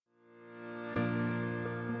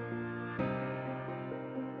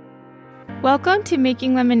Welcome to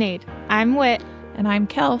Making Lemonade. I'm Whit. And I'm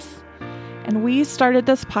Kels. And we started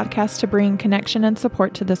this podcast to bring connection and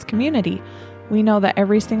support to this community. We know that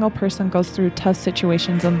every single person goes through tough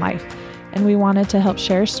situations in life, and we wanted to help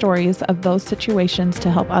share stories of those situations to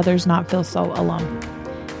help others not feel so alone.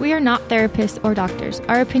 We are not therapists or doctors.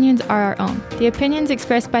 Our opinions are our own. The opinions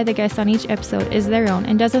expressed by the guests on each episode is their own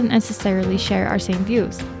and doesn't necessarily share our same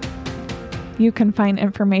views. You can find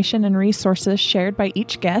information and resources shared by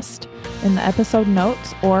each guest in the episode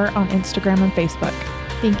notes or on Instagram and Facebook.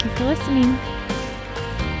 Thank you for listening.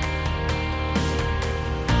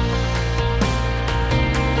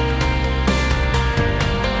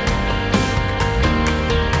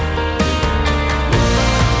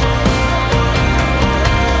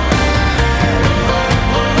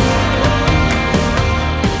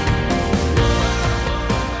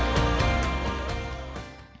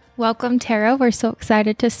 Welcome, Tara. We're so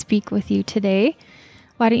excited to speak with you today.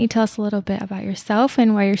 Why don't you tell us a little bit about yourself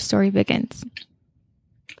and where your story begins?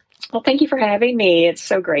 Well, thank you for having me. It's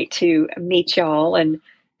so great to meet y'all and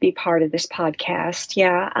be part of this podcast.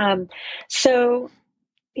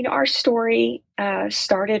 Our story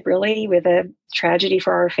started really with a tragedy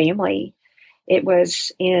for our family. It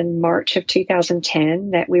was in March of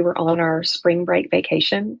 2010 that we were on our spring break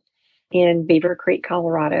vacation in Beaver Creek,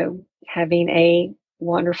 Colorado, having a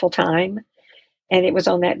wonderful time. And it was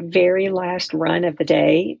on that very last run of the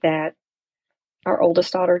day that our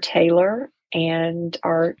oldest daughter, Taylor, and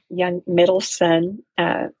our young middle son,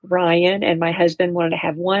 Ryan, and my husband wanted to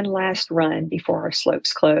have one last run before our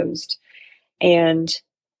slopes closed. And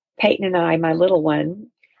Peyton and I, my little one,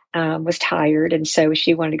 was tired. And so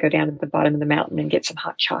she wanted to go down to the bottom of the mountain and get some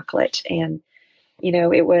hot chocolate. And,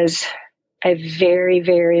 it was a very,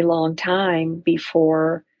 very long time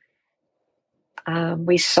before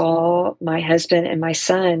we saw my husband and my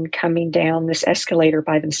son coming down this escalator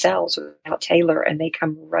by themselves without Taylor, and they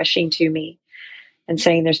come rushing to me and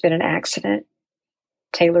saying there's been an accident.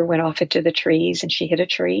 Taylor went off into the trees and she hit a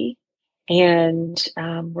tree, and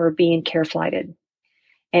we're being care flighted.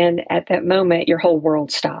 And at that moment, your whole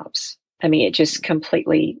world stops. I mean, it just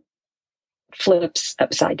completely flips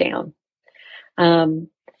upside down.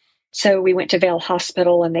 So we went to Vail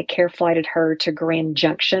Hospital and they care flighted her to Grand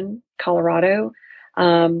Junction, Colorado.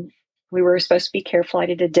 We were supposed to be care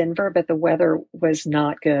flighted to Denver, but the weather was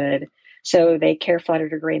not good. So they care flighted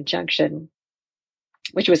her to Grand Junction,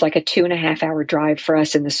 which was like a 2.5-hour drive for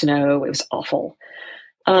us in the snow. It was awful.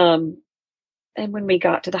 And when we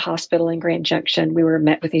got to the hospital in Grand Junction, we were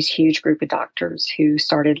met with this huge group of doctors who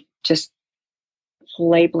started just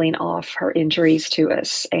labeling off her injuries to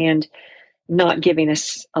us and not giving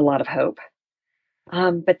us a lot of hope.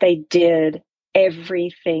 But they did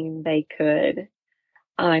everything they could.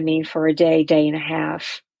 I mean, for a day and a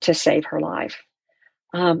half to save her life.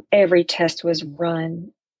 Every test was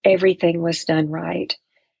run. Everything was done right.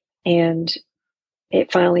 And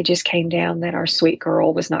it finally just came down that our sweet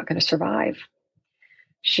girl was not going to survive.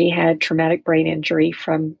 She had traumatic brain injury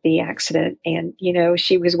from the accident. And,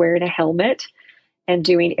 she was wearing a helmet and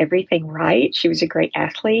doing everything right. She was a great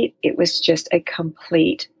athlete. It was just a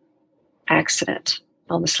complete accident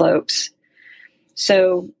on the slopes.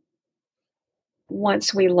 So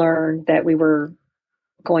once we learned that we were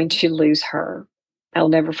going to lose her, I'll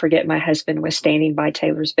never forget my husband was standing by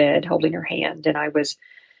Taylor's bed holding her hand, and I was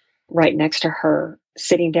right next to her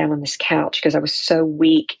sitting down on this couch because I was so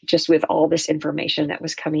weak just with all this information that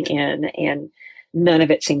was coming in, and none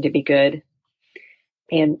of it seemed to be good.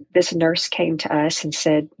 And this nurse came to us and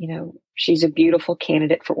said, she's a beautiful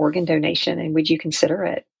candidate for organ donation, and would you consider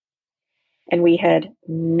it? And we had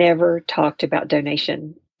never talked about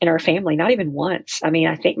donation in our family, not even once. I mean,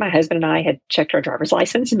 I think my husband and I had checked our driver's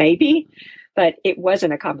license, maybe, but it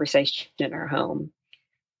wasn't a conversation in our home.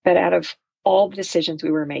 But out of all the decisions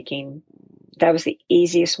we were making, that was the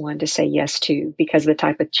easiest one to say yes to because of the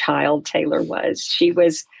type of child Taylor was. She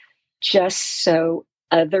was just so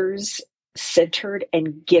others-centered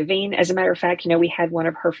and giving. As a matter of fact, we had one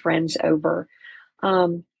of her friends over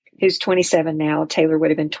who's 27 now. Taylor would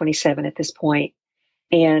have been 27 at this point.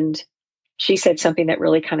 And she said something that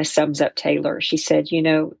really kind of sums up Taylor. She said,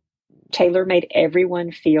 Taylor made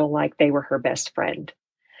everyone feel like they were her best friend.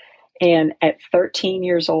 And at 13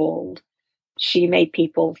 years old, she made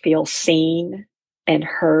people feel seen and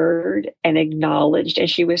heard and acknowledged. And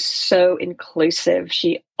she was so inclusive.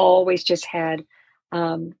 She always just had,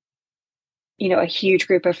 a huge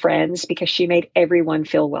group of friends because she made everyone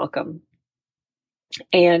feel welcome.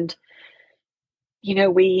 And,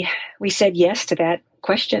 we said yes to that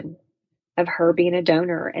question of her being a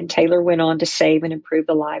donor. And Taylor went on to save and improve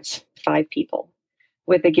the lives of 5 people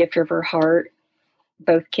with the gift of her heart,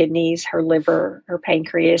 both kidneys, her liver, her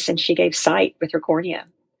pancreas, and she gave sight with her cornea.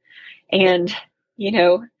 And, you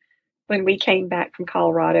know, when we came back from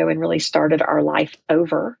Colorado and really started our life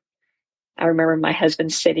over, I remember my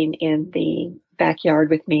husband sitting in the backyard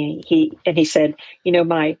with me. He said, you know,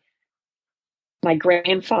 my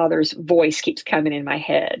grandfather's voice keeps coming in my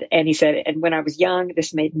head. And he said, and when I was young,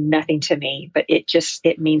 this made nothing to me, but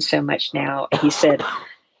it means so much now. And he said,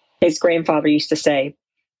 his grandfather used to say,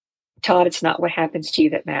 Todd, it's not what happens to you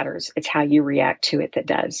that matters. It's how you react to it that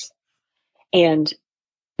does. And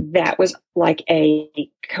that was like a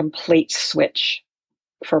complete switch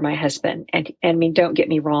for my husband. And I mean, don't get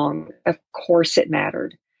me wrong. Of course it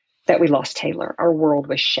mattered that we lost Taylor. Our world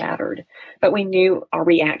was shattered, but we knew our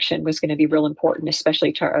reaction was going to be real important,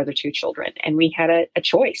 especially to our other two children. And we had a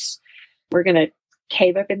choice. We're going to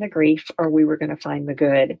cave up in the grief, or we were going to find the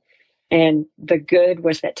good. And the good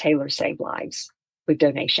was that Taylor saved lives with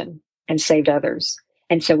donation and saved others.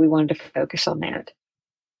 And so we wanted to focus on that.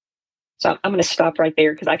 So I'm going to stop right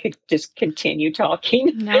there because I could just continue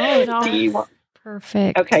talking. No, Do you want?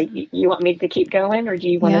 Perfect. Okay. You want me to keep going, or do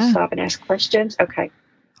you want to stop and ask questions? Okay.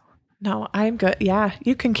 No, I'm good. Yeah,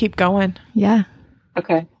 you can keep going. Yeah.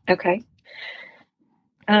 Okay.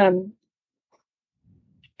 And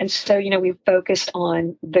so, you know, we focused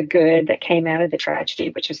on the good that came out of the tragedy,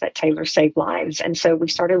 which was that Taylor saved lives. And so we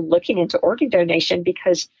started looking into organ donation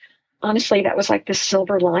because honestly, that was like the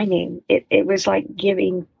silver lining. It was like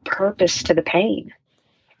giving purpose to the pain.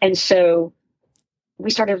 And so we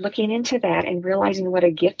started looking into that and realizing what a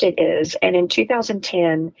gift it is. And in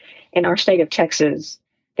 2010, in our state of Texas,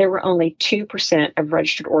 there were only 2% of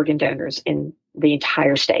registered organ donors in the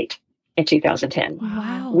entire state in 2010.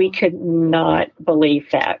 Wow. We could not believe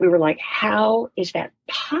that. We were like, how is that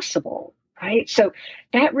possible? Right? So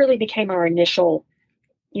that really became our initial,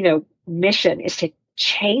 you know, mission, is to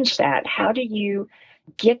change that. How do you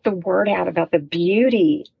get the word out about the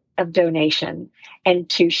beauty of donation and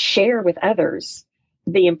to share with others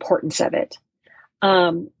the importance of it?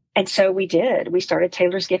 And so we did. We started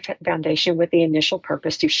Taylor's Gift Foundation with the initial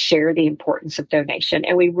purpose to share the importance of donation.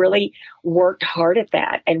 And we really worked hard at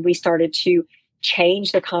that. And we started to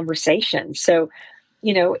change the conversation. So,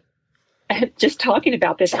 you know, just talking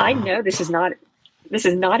about this, I know this is not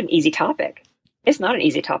an easy topic. It's not an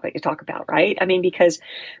easy topic to talk about, right? I mean, because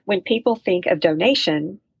when people think of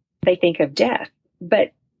donation, they think of death.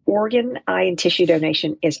 But organ, eye, and tissue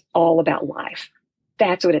donation is all about life.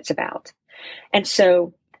 That's what it's about. And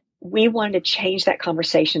so we wanted to change that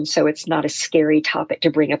conversation so it's not a scary topic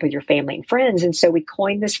to bring up with your family and friends. And so we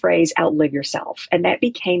coined this phrase, outlive yourself. And that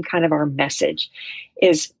became kind of our message,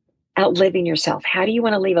 is outliving yourself. How do you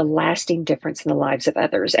want to leave a lasting difference in the lives of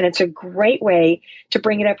others? And it's a great way to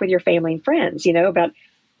bring it up with your family and friends, you know, about,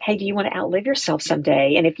 hey, do you want to outlive yourself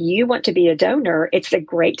someday? And if you want to be a donor, it's a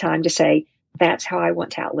great time to say, that's how I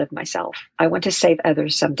want to outlive myself. I want to save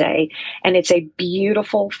others someday. And it's a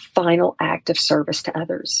beautiful final act of service to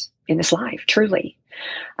others in this life, truly.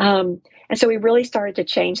 And so we really started to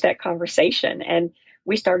change that conversation, and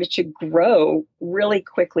we started to grow really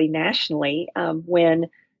quickly nationally when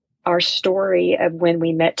our story of when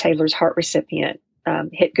we met Taylor's heart recipient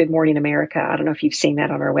hit Good Morning America. I don't know if you've seen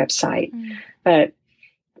that on our website, but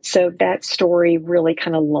so that story really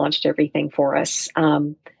kind of launched everything for us.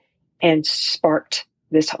 And sparked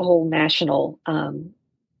this whole national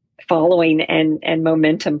following and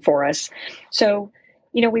momentum for us. So,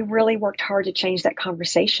 you know, we really worked hard to change that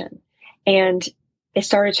conversation, and it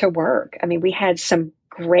started to work. I mean, we had some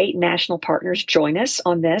great national partners join us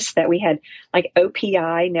on this, that we had like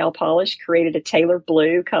OPI nail polish created a Taylor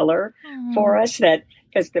blue color for us, that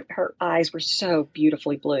because her eyes were so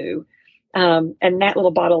beautifully blue. And that little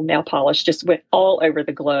bottle of nail polish just went all over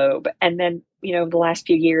the globe. And then, you know, the last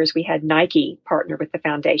few years, we had Nike partner with the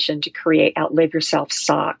foundation to create Outlive Yourself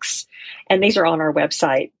socks. And these are on our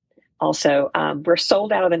website also. We're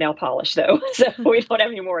sold out of the nail polish, though, so we don't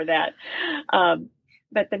have any more of that.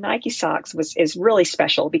 But the Nike socks is really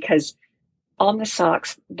special because on the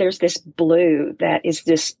socks, there's this blue that is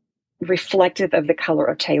this reflective of the color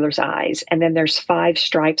of Taylor's eyes. And then there's 5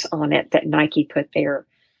 stripes on it that Nike put there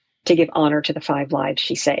to give honor to the 5 lives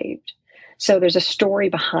she saved. So there's a story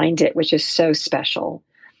behind it, which is so special,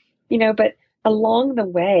 you know, but along the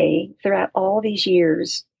way, throughout all these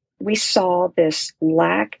years, we saw this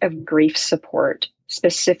lack of grief support,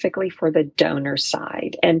 specifically for the donor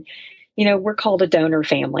side. And, you know, we're called a donor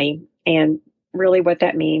family. And really what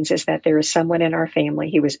that means is that there is someone in our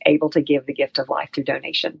family who was able to give the gift of life through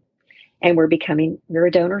donation. And we're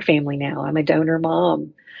a donor family now. I'm a donor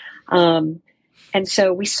mom. And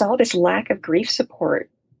so we saw this lack of grief support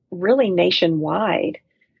really nationwide.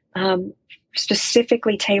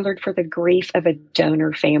 specifically tailored for the grief of a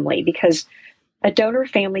donor family, because a donor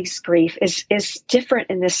family's grief is different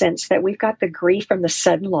in the sense that we've got the grief from the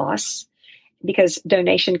sudden loss, because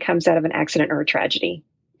donation comes out of an accident or a tragedy.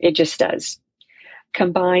 It just does.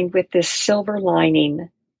 Combined with this silver lining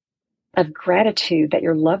of gratitude that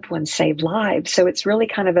your loved ones saved lives. So it's really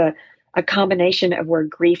kind of a combination of where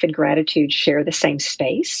grief and gratitude share the same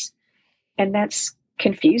space. And that's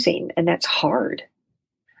confusing and that's hard.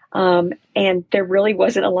 And there really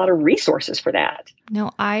wasn't a lot of resources for that.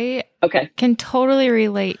 No, I can totally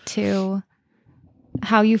relate to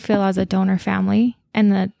how you feel as a donor family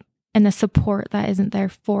and the support that isn't there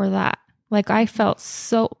for that. Like I felt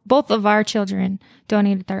both of our children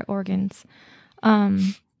donated their organs.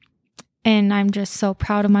 And I'm just so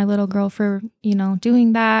proud of my little girl for,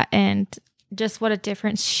 doing that and just what a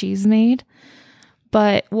difference she's made.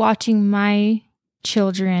 But watching my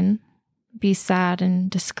children be sad and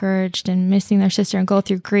discouraged and missing their sister and go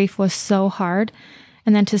through grief was so hard.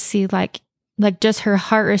 And then to see like just her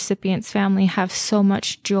heart recipients family have so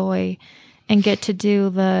much joy and get to do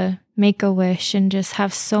the Make-A-Wish and just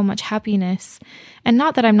have so much happiness. And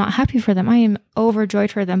not that I'm not happy for them. I am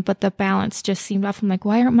overjoyed for them, but the balance just seemed off. I'm like,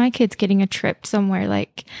 why aren't my kids getting a trip somewhere?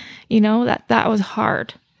 Like, that was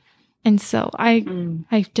hard. And so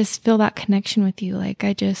I just feel that connection with you. Like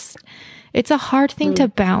it's a hard thing to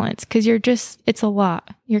balance because it's a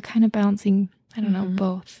lot. You're kind of balancing, I don't know,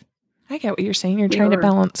 both. I get what you're saying. You're trying to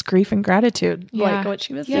balance grief and gratitude. Yeah. Like what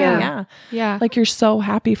she was saying. Yeah. Like you're so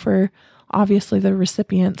happy for obviously the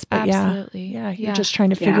recipients, but absolutely. You're just trying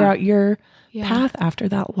to figure out your path after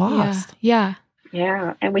that loss. Yeah.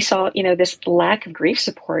 And we saw, this lack of grief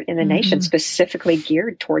support in the nation specifically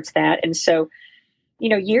geared towards that. And so,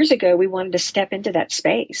 years ago, we wanted to step into that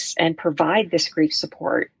space and provide this grief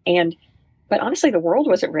support. But honestly, the world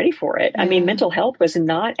wasn't ready for it. I mean, mental health was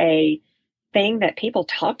not a thing that people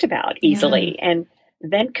talked about easily. And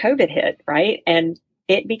then COVID hit, right? And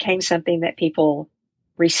it became something that people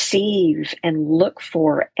receive and look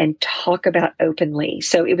for and talk about openly.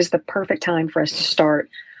 So it was the perfect time for us to start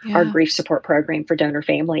our grief support program for donor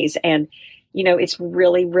families. And, it's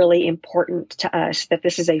really, really important to us that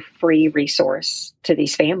this is a free resource to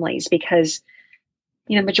these families because,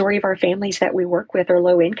 majority of our families that we work with are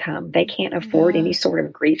low income. They can't afford any sort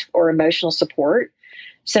of grief or emotional support.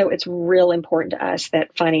 So it's real important to us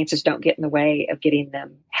that finances don't get in the way of getting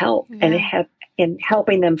them help and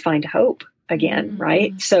helping them find hope again,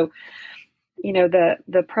 right? So,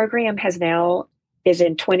 the program is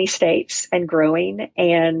in 20 states and growing.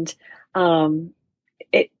 And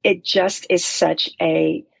it just is such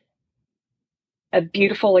a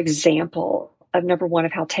beautiful example of, number one,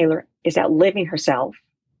 of how Taylor is outliving herself.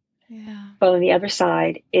 Yeah. But on the other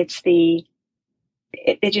side, it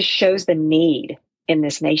just shows the need in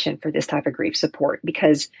this nation for this type of grief support,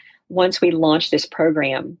 because once we launched this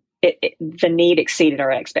program, the need exceeded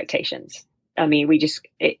our expectations. I mean,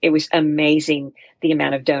 it was amazing the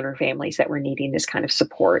amount of donor families that were needing this kind of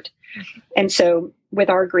support. And so with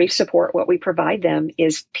our grief support, what we provide them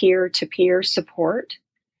is peer-to-peer support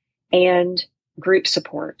and group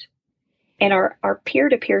support. And our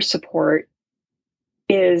peer-to-peer support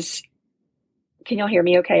is, can y'all hear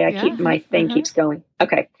me okay? My thing keeps going.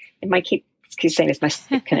 Okay. And keeps saying it's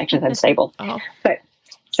my connection is unstable. But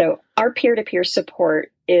so our peer-to-peer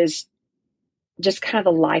support is just kind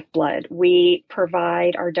of the lifeblood. We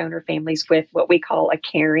provide our donor families with what we call a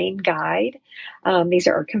caring guide. These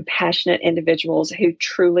are compassionate individuals who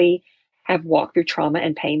truly have walked through trauma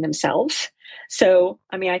and pain themselves. So,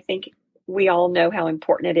 I think we all know how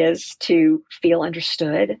important it is to feel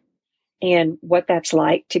understood and what that's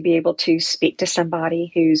like to be able to speak to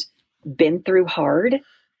somebody who's been through hard.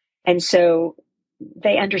 And so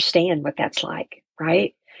they understand what that's like,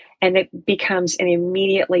 right? And it becomes, and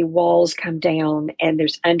immediately walls come down and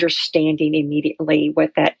there's understanding immediately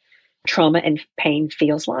what that trauma and pain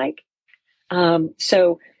feels like.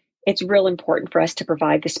 So it's real important for us to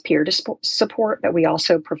provide this peer support, but we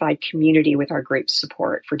also provide community with our group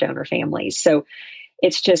support for donor families. So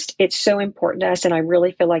it's so important to us. And I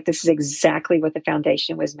really feel like this is exactly what the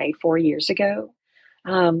foundation was made for years ago.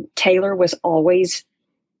 Taylor was always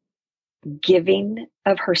giving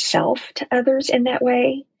of herself to others in that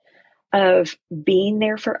way, of being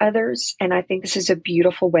there for others. And I think this is a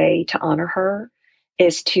beautiful way to honor her,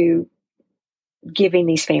 is to giving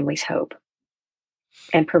these families hope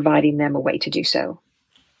and providing them a way to do so.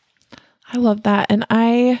 I love that. And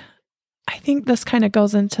I think this kind of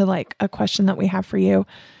goes into like a question that we have for you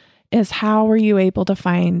is, how were you able to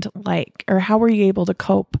find how were you able to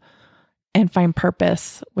cope and find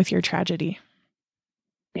purpose with your tragedy?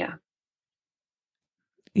 Yeah.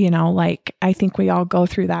 like I think we all go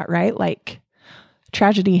through that, right? Like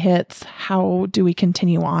tragedy hits, how do we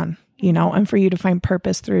continue on, and for you to find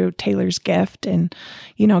purpose through Taylor's gift and,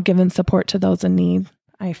 giving support to those in need,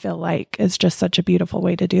 I feel like is just such a beautiful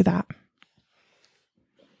way to do that.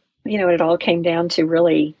 It all came down to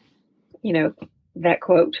really, that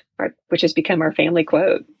quote, which has become our family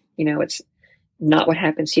quote, it's not what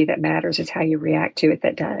happens to you that matters. It's how you react to it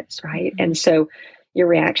that does. Right. And so your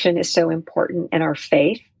reaction is so important, and our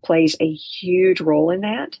faith plays a huge role in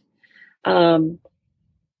that.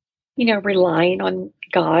 Relying on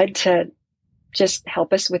God to just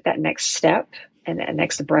help us with that next step and that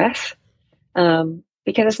next breath. Because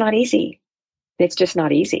it's not easy. It's just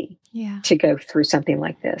not easy to go through something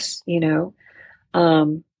like this,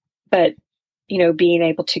 but, being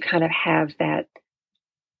able to kind of have that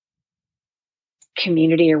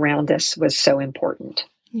community around us was so important.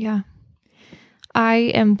 Yeah. I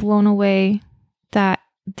am blown away that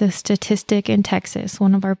the statistic in Texas,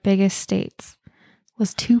 one of our biggest states,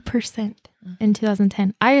 was 2% in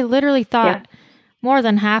 2010. I literally thought more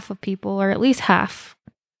than half of people, or at least half,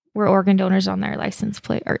 were organ donors on their license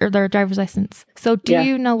plate or their driver's license. So do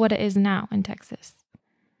you know what it is now in Texas?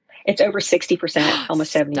 It's over 60%,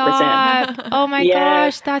 almost 70%. Stop. Oh my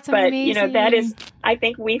gosh, that's amazing. But, that is, I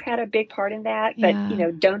think we've had a big part in that.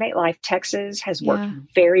 But, Donate Life Texas has worked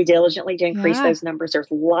very diligently to increase those numbers. There's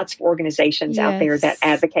lots of organizations out there that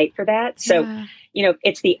advocate for that. So,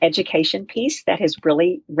 it's the education piece that has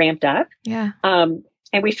really ramped up. Yeah. And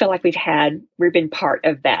we feel like we've been part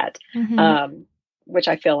of that, which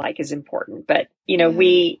I feel like is important. But,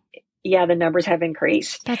 the numbers have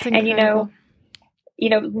increased. That's incredible. And,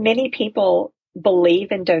 many people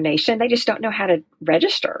believe in donation. They just don't know how to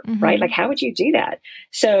register, right? Like, how would you do that?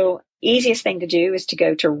 So easiest thing to do is to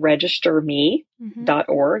go to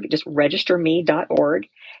registerme.org, just registerme.org.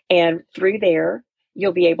 And through there,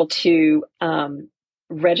 you'll be able to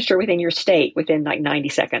register within your state within like 90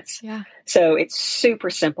 seconds. Yeah. So it's super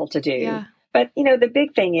simple to do. Yeah. But, the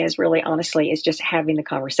big thing is really, honestly, is just having the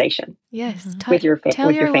conversation. Yes. With your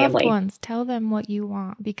family. Loved ones. Tell them what you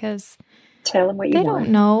want, because tell them what you want. They don't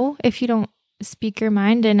know if you don't speak your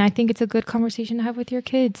mind. And I think it's a good conversation to have with your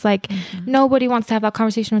kids. Like, nobody wants to have that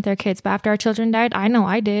conversation with their kids. But after our children died, I know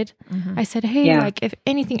I did. I said, hey, like, if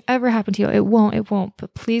anything ever happened to you, it won't.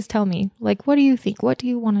 But please tell me, like, what do you think? What do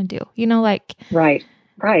you want to do? Like. Right.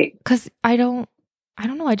 Because I don't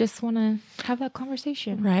know. I just want to have that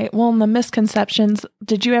conversation. Right. Well, and the misconceptions,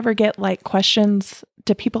 did you ever get like questions?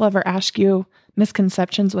 Did people ever ask you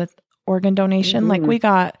misconceptions with organ donation? Like we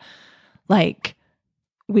got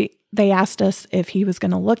they asked us if he was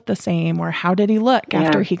going to look the same, or how did he look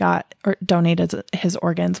after he got or donated his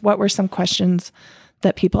organs? What were some questions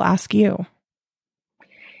that people ask you?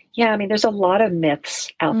 Yeah, I mean, there's a lot of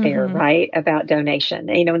myths out there, right, about donation.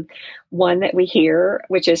 One that we hear,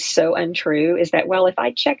 which is so untrue, is that, well, if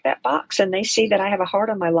I check that box and they see that I have a heart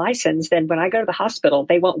on my license, then when I go to the hospital,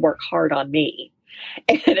 they won't work hard on me.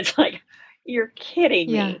 And it's like, you're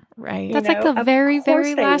kidding me. Right. That's like the very,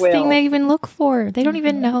 very last thing they even look for. They don't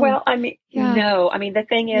even know. Well, I mean, no. I mean, the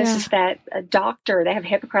thing is that a doctor, they have a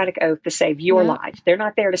Hippocratic oath to save your life. They're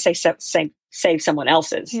not there to save someone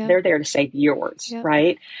else's. They're there to save yours,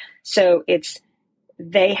 right? So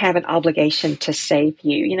they have an obligation to save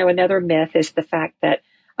you. Another myth is the fact that,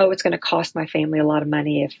 it's going to cost my family a lot of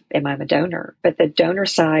money if I'm a donor. But the donor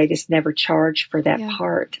side is never charged for that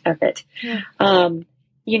part of it. Yeah. And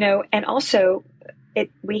also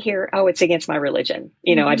we hear, it's against my religion.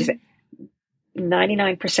 99%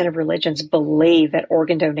 of religions believe that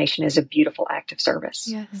organ donation is a beautiful act of service.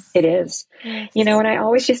 Yes. It is. Yes. And I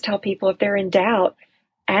always just tell people, if they're in doubt,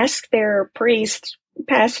 ask their priest,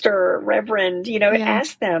 pastor, reverend,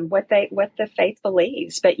 ask them what the faith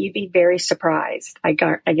believes, but you'd be very surprised. I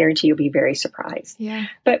guarantee you'll be very surprised. Yeah.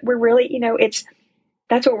 But we're really,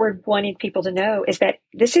 that's what we're wanting people to know, is that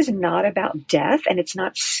this is not about death, and it's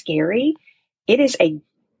not scary. It's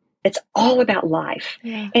all about life.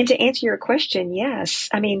 Yeah. And to answer your question, yes.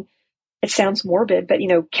 I mean, it sounds morbid, but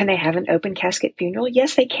can they have an open casket funeral?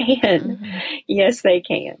 Yes, they can. Yes, they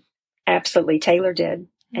can. Absolutely. Taylor did.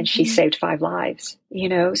 And she saved 5 lives,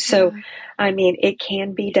 So, I mean, it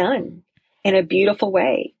can be done in a beautiful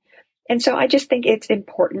way. And so I just think it's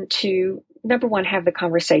important to, number one, have the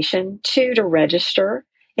conversation, 2, to register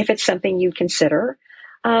if it's something you consider,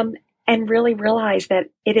 and really realize that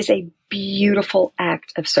it is a beautiful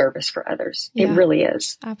act of service for others. Yeah, it really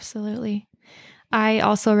is. Absolutely. I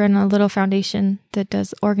also run a little foundation that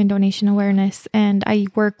does organ donation awareness, and I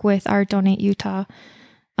work with our Donate Utah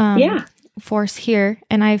force here.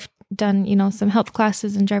 And I've done, some health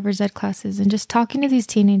classes and driver's ed classes, and just talking to these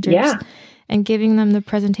teenagers and giving them the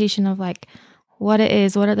presentation of like what it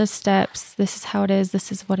is, what are the steps, this is how it is,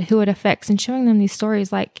 this is who it affects, and showing them these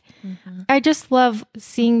stories. Like, I just love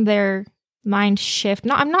seeing their mind shift.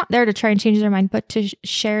 No, I'm not there to try and change their mind, but to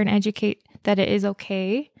share and educate that it is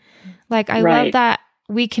okay. Like, I love that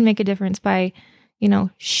we can make a difference by,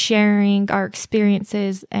 sharing our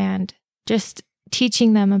experiences and just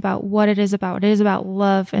teaching them about what it is about. It is about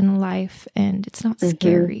love and life, and it's not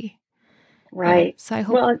scary. Right. So I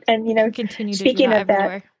hope and continue speaking to do that of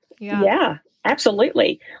everywhere. that, yeah,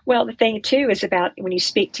 absolutely. Well, the thing too is about when you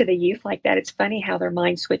speak to the youth like that, it's funny how their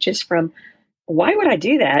mind switches from why would I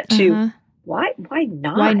do that to why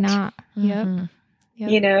not? Why not? Yep.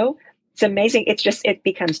 It's amazing. It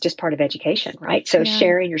becomes just part of education, right? So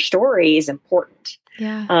sharing your story is important.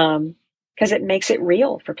 Yeah. Because it makes it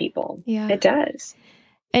real for people. Yeah. It does.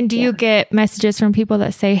 And do you get messages from people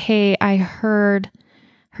that say, hey, I heard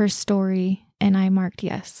her story and I marked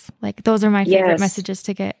yes? Like, those are my favorite messages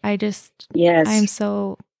to get. I'm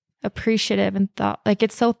so appreciative and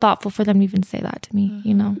it's so thoughtful for them to even say that to me,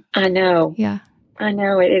 I know. Yeah. I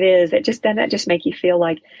know it is. That just make you feel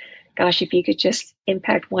like, gosh, if you could just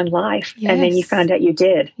impact one life and then you find out you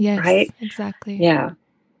did. Yes, right? Exactly. Yeah.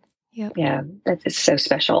 Yep. Yeah. That's so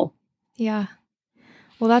special. Yeah.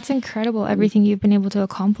 Well, that's incredible. Everything you've been able to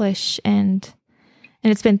accomplish. And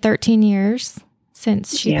it's been 13 years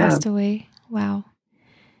since she passed away. Wow.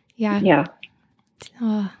 Yeah.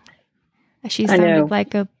 Yeah. She sounded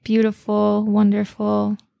like a beautiful,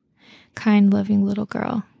 wonderful, kind, loving little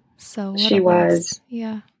girl. So she was.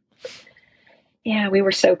 Yeah. Yeah. We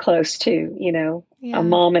were so close to, a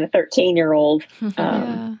mom and a 13-year-old.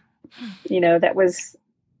 That was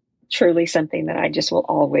truly something that I just will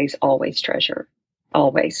always, always treasure.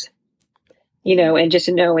 Always. And just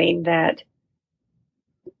knowing that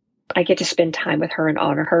I get to spend time with her and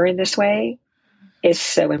honor her in this way is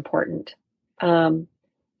so important. And,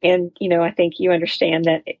 I think you understand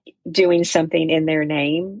that doing something in their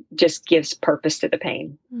name just gives purpose to the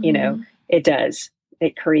pain. It does.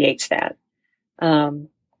 It creates that. And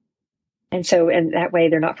that way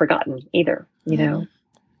they're not forgotten either, Yeah.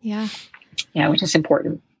 Yeah, which is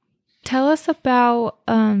important. Tell us about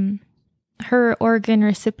her organ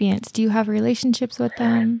recipients. Do you have relationships with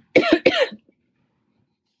them?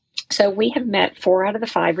 So we have met 4 out of the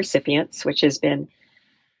 5 recipients, which has been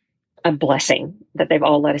a blessing that they've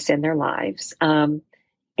all let us in their lives. And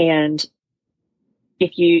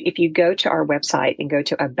if you go to our website and go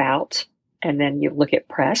to About, and then you look at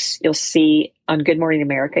press, you'll see on Good Morning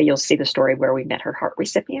America, you'll see the story where we met her heart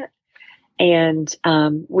recipient. And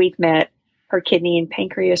we've met her kidney and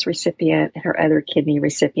pancreas recipient and her other kidney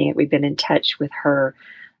recipient. We've been in touch with her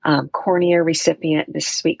cornea recipient, this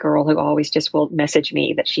sweet girl who always just will message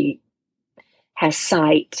me that she has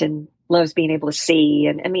sight and loves being able to see.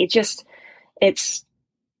 And I mean, it's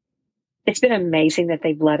been amazing that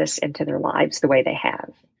they've let us into their lives the way they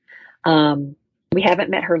have. We haven't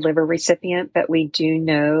met her liver recipient, but we do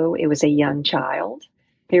know it was a young child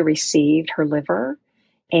who received her liver.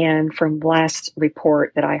 And from last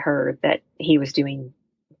report that I heard, that he was doing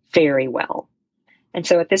very well. And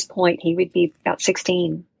so at this point, he would be about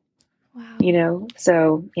 16. Wow.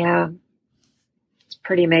 So yeah, it's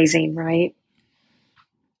pretty amazing, right?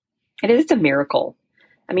 It's a miracle.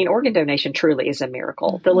 I mean, organ donation truly is a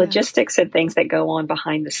miracle. The logistics and things that go on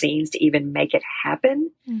behind the scenes to even make it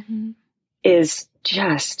happen is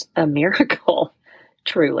just a miracle,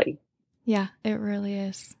 truly. Yeah, it really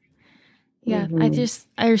is. Yeah,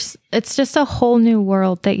 it's just a whole new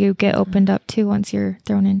world that you get opened up to once you're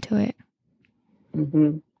thrown into it.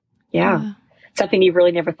 Yeah. Something you've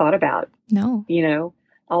really never thought about. No.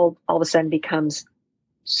 All of a sudden becomes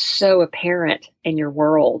so apparent in your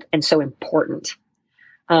world and so important.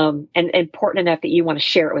 And important enough that you want to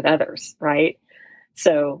share it with others, right?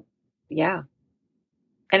 So, yeah.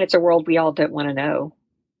 And it's a world we all don't want to know,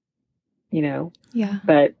 Yeah.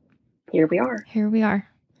 But here we are. Here we are.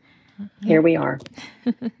 Here we are.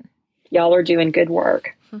 Y'all are doing good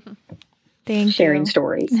work. Thank you. Sharing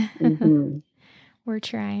stories. We're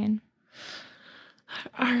trying.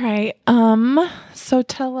 All right. So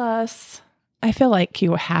tell us, I feel like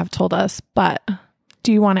you have told us, but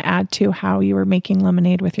do you want to add to how you were making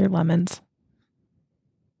lemonade with your lemons?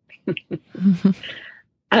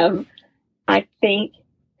 I think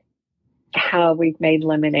how we've made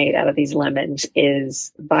lemonade out of these lemons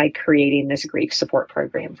is by creating this grief support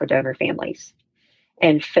program for donor families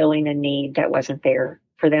and filling a need that wasn't there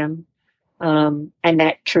for them. And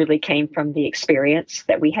that truly came from the experience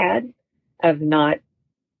that we had of not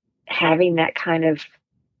having that kind of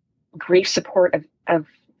grief support of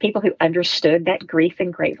people who understood that grief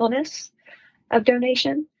and gratefulness of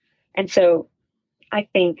donation. And so I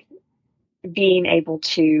think being able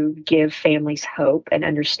to give families hope and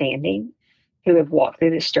understanding who have walked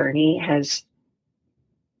through this journey has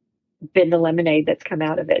been the lemonade that's come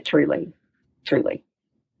out of it, truly.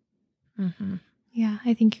 Mm-hmm. Yeah,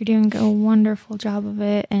 I think you're doing a wonderful job of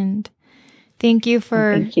it. And thank you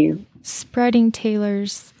for spreading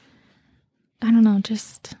Taylor's, I don't know,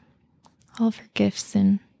 just all of her gifts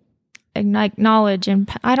and knowledge. And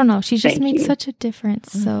I don't know, she's just made such a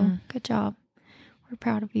difference. So good job. We're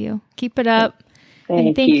proud of you. Keep it up.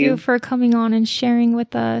 Thank you for coming on and sharing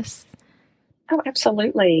with us. Oh,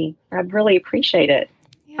 absolutely. I really appreciate it.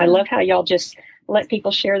 Yeah. I love how y'all just let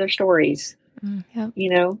people share their stories. Yep. You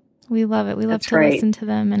know? We love it. We love to listen to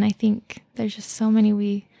them. And I think there's just so many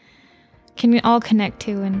we can all connect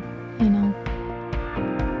to, and, you know.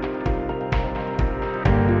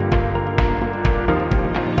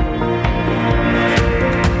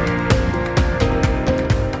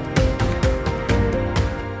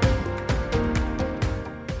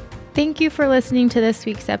 Thank you for listening to this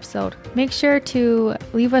week's episode. Make sure to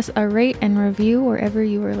leave us a rate and review wherever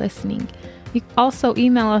you are listening. You can also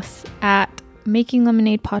email us at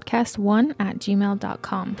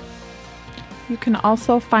makinglemonadepodcast1@gmail.com. You can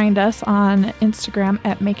also find us on Instagram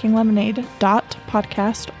at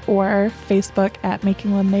makinglemonade.podcast or Facebook at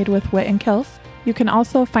Making Lemonade with Whit and Kels. You can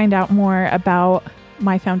also find out more about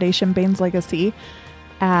my foundation, Bane's Legacy,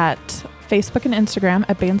 at Facebook and Instagram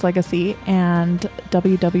at Bane's Legacy and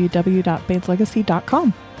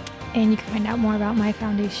www.baneslegacy.com. And you can find out more about my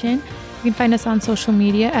foundation. You can find us on social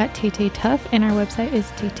media at Tay Tay Tough, and our website is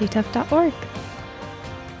taytaytough.org.